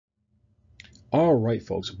All right,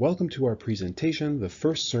 folks, welcome to our presentation, the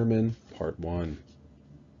first sermon, part 1.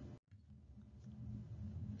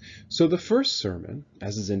 So the first sermon,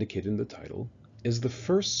 as is indicated in the title, is the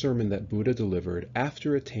first sermon that Buddha delivered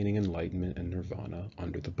after attaining enlightenment and nirvana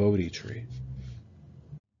under the Bodhi tree.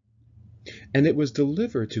 And it was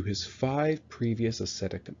delivered to his 5 previous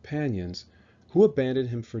ascetic companions who abandoned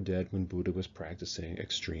him for dead when Buddha was practicing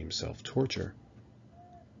extreme self-torture.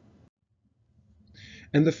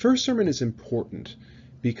 And the first sermon is important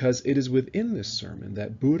because it is within this sermon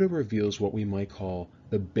that Buddha reveals what we might call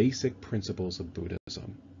the basic principles of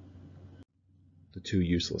Buddhism. The 2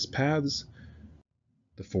 useless paths,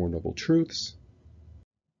 the 4 noble truths,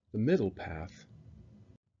 the middle path,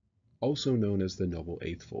 also known as the Noble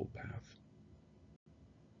Eightfold Path.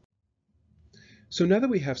 So now that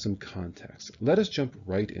we have some context, let us jump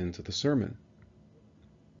right into the sermon.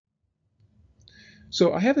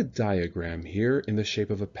 So I have a diagram here in the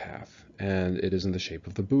shape of a path, and it is in the shape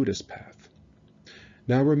of the Buddhist path.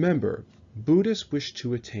 Now remember, Buddhists wish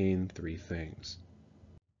to attain 3 things: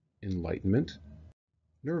 enlightenment,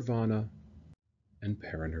 nirvana, and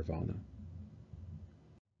parinirvana.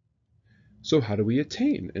 So how do we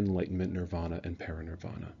attain enlightenment, nirvana, and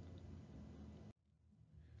parinirvana?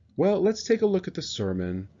 Well, let's take a look at the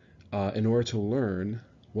sermon in order to learn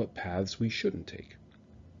what paths we shouldn't take.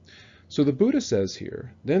 So the Buddha says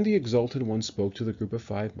here, "Then the Exalted One spoke to the group of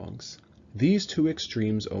 5 monks. These 2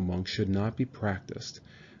 extremes, O monks, should not be practiced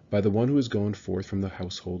by the one who is going forth from the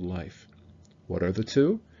household life. What are the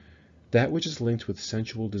 2? That which is linked with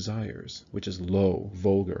sensual desires, which is low,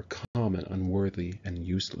 vulgar, common, unworthy, and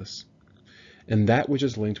useless. And that which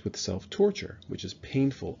is linked with self-torture, which is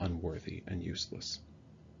painful, unworthy, and useless."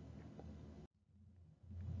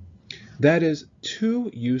 That is,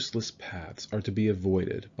 2 useless paths are to be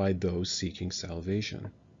avoided by those seeking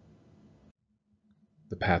salvation: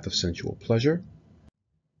 the path of sensual pleasure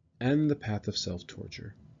and the path of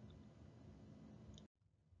self-torture.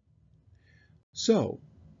 So,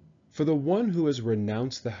 for the one who has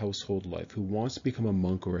renounced the household life, who wants to become a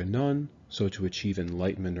monk or a nun, so to achieve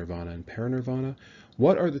enlightenment, nirvana, and parinirvana,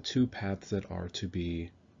 what are the 2 paths that are to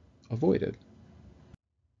be avoided?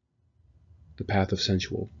 The path of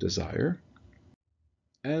sensual desire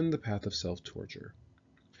and the path of self-torture.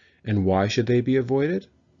 And why should they be avoided?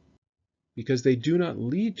 Because they do not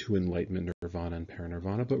lead to enlightenment, nirvana, and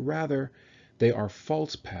parinirvana, but rather they are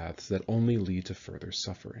false paths that only lead to further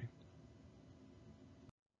suffering.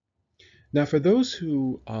 Now, for those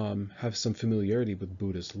who have some familiarity with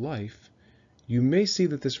Buddha's life, you may see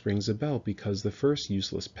that this rings a bell because the first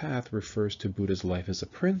useless path refers to Buddha's life as a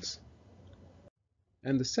prince,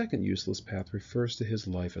 and the second useless path refers to his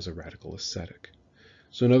life as a radical ascetic.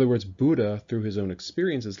 So in other words, Buddha, through his own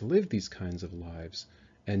experiences, lived these kinds of lives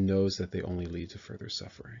and knows that they only lead to further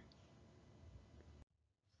suffering.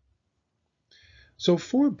 So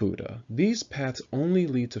for Buddha, these paths only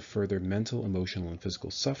lead to further mental, emotional, and physical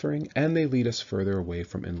suffering, and they lead us further away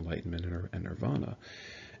from enlightenment and nirvana.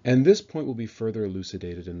 And this point will be further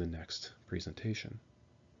elucidated in the next presentation.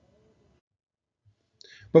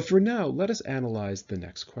 But for now, let us analyze the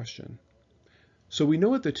next question. So we know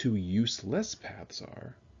what the 2 useless paths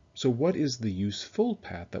are. So what is the useful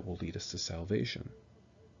path that will lead us to salvation?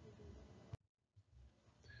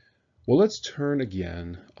 Well, let's turn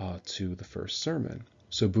again to the first sermon.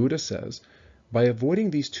 So Buddha says, by avoiding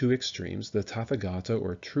these 2 extremes, the Tathagata,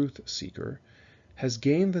 or truth seeker, has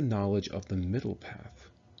gained the knowledge of the middle path,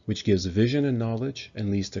 which gives vision and knowledge and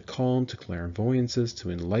leads to calm, to clairvoyances,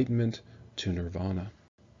 to enlightenment, to nirvana.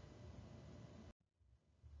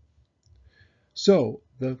 So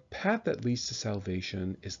the path that leads to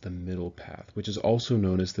salvation is the middle path, which is also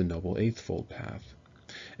known as the Noble Eightfold Path.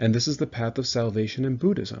 And this is the path of salvation in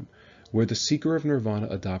Buddhism, where the seeker of nirvana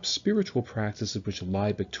adopts spiritual practices which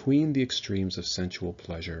lie between the extremes of sensual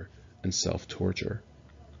pleasure and self-torture.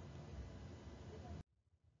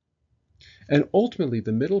 And ultimately,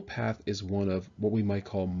 the middle path is one of what we might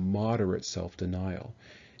call moderate self-denial,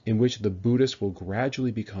 in which the Buddhist will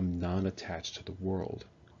gradually become non-attached to the world.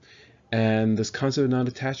 And this concept of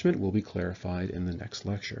non-attachment will be clarified in the next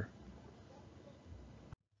lecture.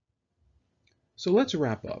 So let's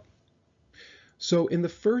wrap up. So in the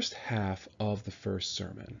first half of the first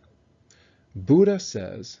sermon, Buddha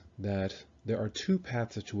says that there are 2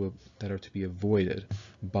 paths that are to be avoided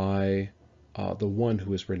by the one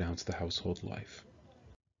who has renounced the household life: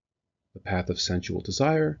 the path of sensual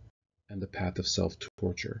desire and the path of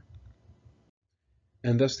self-torture.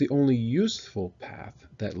 And thus the only useful path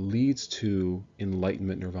that leads to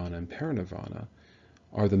enlightenment, nirvana, and parinirvana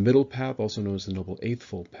are the middle path, also known as the Noble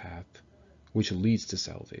Eightfold Path, which leads to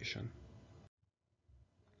salvation.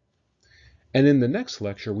 And in the next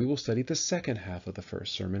lecture, we will study the second half of the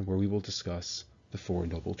first sermon, where we will discuss the Four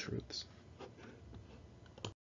Noble Truths.